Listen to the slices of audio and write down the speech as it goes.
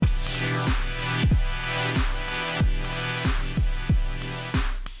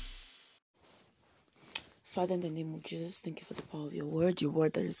Father, in the name of Jesus, thank you for the power of your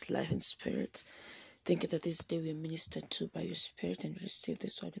word that is life and spirit. Thank you that this day we are ministered to by your spirit and receive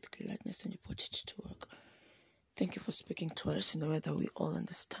this word with gladness and you put it to work. Thank you for speaking to us in a way that we all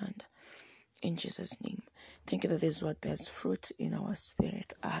understand. In Jesus' name. Thank you that this word bears fruit in our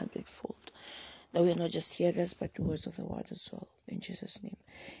spirit, a hundredfold. That we are not just hearers but doers of the word as well. In Jesus' name.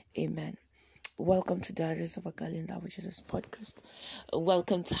 Amen. Welcome to Diaries of a Girl in Love with Jesus podcast.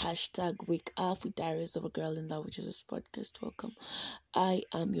 Welcome to #Wake Up with Diaries of a Girl in Love with Jesus podcast. Welcome. I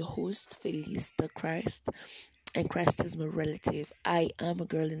am your host, Felista Christ, and Christ is my relative. I am a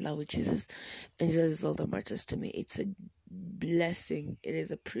girl in love with Jesus, and Jesus is all that matters to me. It's a blessing. It is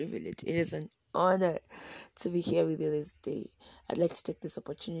a privilege. It is an honor to be here with you this day. I'd like to take this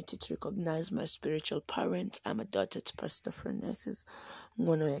opportunity to recognize my spiritual parents. I'm a daughter to Pastor Francis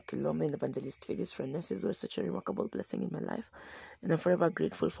Ngono Yakilome and Evangelist Felix Francis, who are such a remarkable blessing in my life, and I'm forever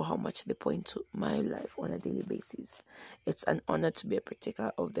grateful for how much they pour into my life on a daily basis. It's an honor to be a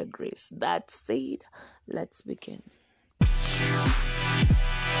partaker of their grace. That said, let's begin.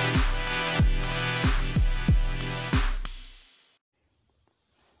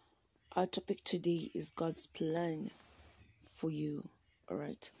 Our topic today is God's plan for you. All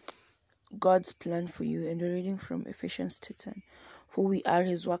right. God's plan for you, and we're reading from Ephesians 2:10. For we are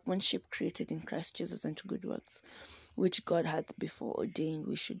his workmanship, created in Christ Jesus unto good works, which God hath before ordained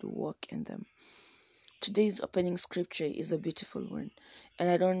we should walk in them. Today's opening scripture is a beautiful one, and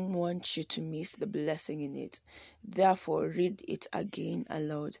I don't want you to miss the blessing in it. Therefore, read it again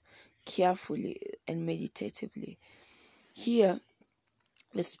aloud, carefully and meditatively. Here,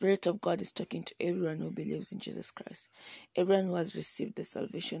 the Spirit of God is talking to everyone who believes in Jesus Christ, everyone who has received the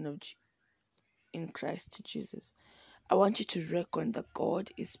salvation in Christ Jesus. I want you to reckon that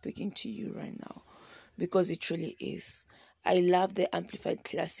God is speaking to you right now, because it truly is. I love the Amplified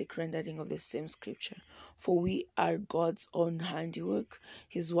Classic rendering of the same scripture. For we are God's own handiwork,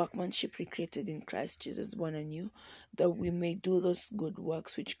 his workmanship recreated in Christ Jesus, born anew, that we may do those good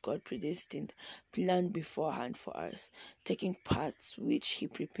works which God predestined, planned beforehand for us, taking paths which he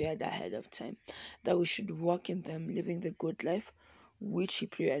prepared ahead of time, that we should walk in them, living the good life which he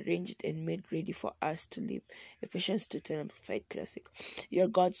prearranged and made ready for us to live. Ephesians 2:10 Amplified Classic. You're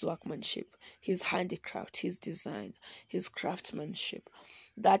God's workmanship, his handicraft, his design, his craftsmanship.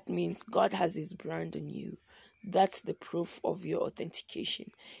 That means God has his brand on you. That's the proof of your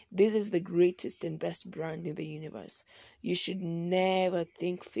authentication. This is the greatest and best brand in the universe. You should never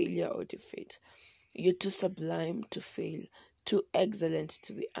think failure or defeat. You're too sublime to fail, too excellent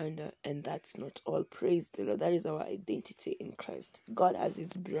to be under, and that's not all. Praise the Lord. That is our identity in Christ. God has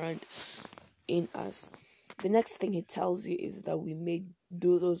his brand in us. The next thing he tells you is that we may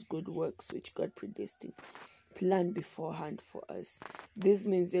do those good works which God predestined, planned beforehand for us. This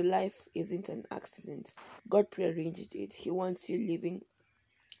means your life isn't an accident. God prearranged it. He wants you living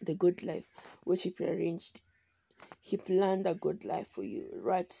the good life which he prearranged. He planned a good life for you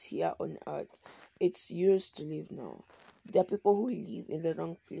right here on earth. It's yours to live now. There are people who live in the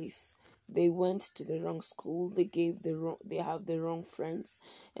wrong place. They went to the wrong school. They have the wrong friends,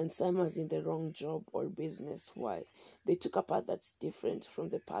 and some are in the wrong job or business. Why? They took a path that's different from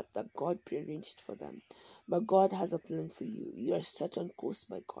the path that God prearranged for them. But God has a plan for you. You are set on course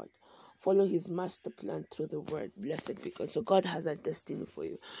by God. Follow his master plan through the word. Blessed be God. So God has a destiny for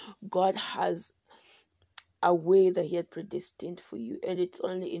you. God has a way that he had predestined for you, and it's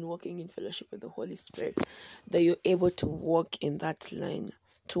only in walking in fellowship with the Holy Spirit that you're able to walk in that line,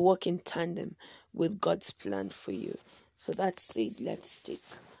 to walk in tandem with God's plan for you. So that's it. Let's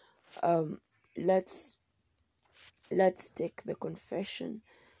take the confession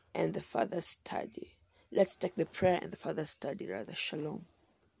and the further study. Let's take the prayer and the further study rather. Shalom.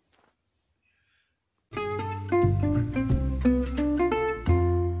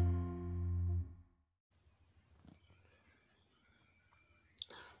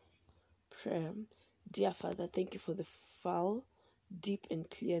 Prayer. Dear Father, thank you for the full, deep and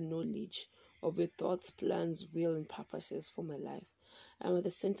clear knowledge of your thoughts, plans, will and purposes for my life. I am at the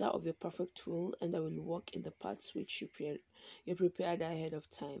center of your perfect will, and I will walk in the paths which you prepared ahead of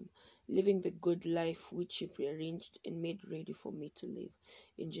time, living the good life which you prearranged and made ready for me to live.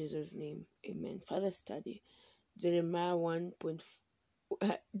 In Jesus' name, amen. Further study. Jeremiah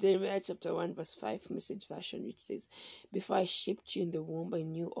chapter 1 verse 5 Message version, which says, before I shaped you in the womb, I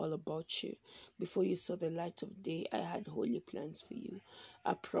knew all about you. Before you saw the light of day, I had holy plans for you.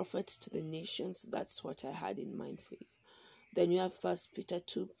 A prophet to the nations, that's what I had in mind for you. Then you have 1 Peter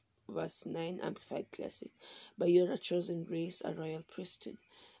 2 verse 9 Amplified Classic. But you're a chosen race, a royal priesthood,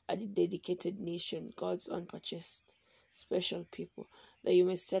 a dedicated nation, God's own purchased special people, that you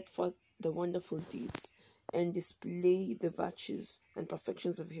may set forth the wonderful deeds and display the virtues and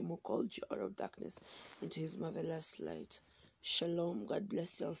perfections of him who called you out of darkness into his marvelous light. Shalom. God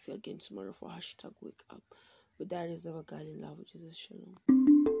bless you. I'll see you again tomorrow for hashtag wake up. With that is our God in love, which is shalom.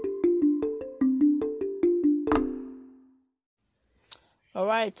 All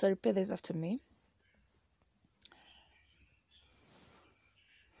right, so repeat this after me.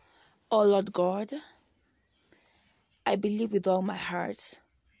 Oh Lord God, I believe with all my heart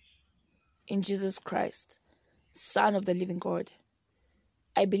in Jesus Christ, Son of the living God.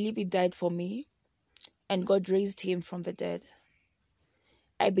 I believe he died for me and God raised him from the dead.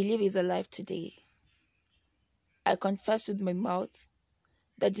 I believe he's alive today. I confess with my mouth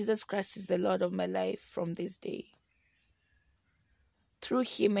that Jesus Christ is the Lord of my life from this day. Through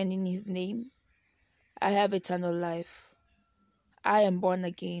him and in his name, I have eternal life. I am born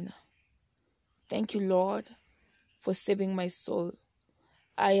again. Thank you, Lord, for saving my soul.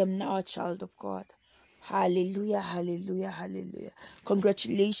 I am now a child of God. Hallelujah, hallelujah, hallelujah.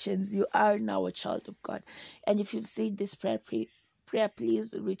 Congratulations, you are now a child of God. And if you've said this prayer,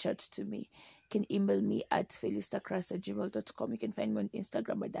 please reach out to me. You can email me at felistachrist@gmail.com. You can find me on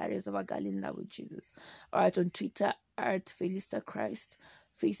Instagram at Diaries of a Girl in Love with Jesus. Or on Twitter at felistachrist,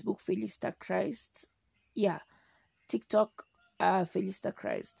 Facebook felistachrist. Yeah, TikTok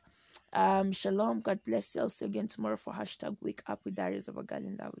felistachrist. Shalom. God bless you. I'll see you again tomorrow for hashtag wake up with Diaries of a Girl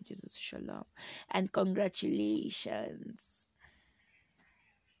in Love with Jesus. Shalom. And congratulations.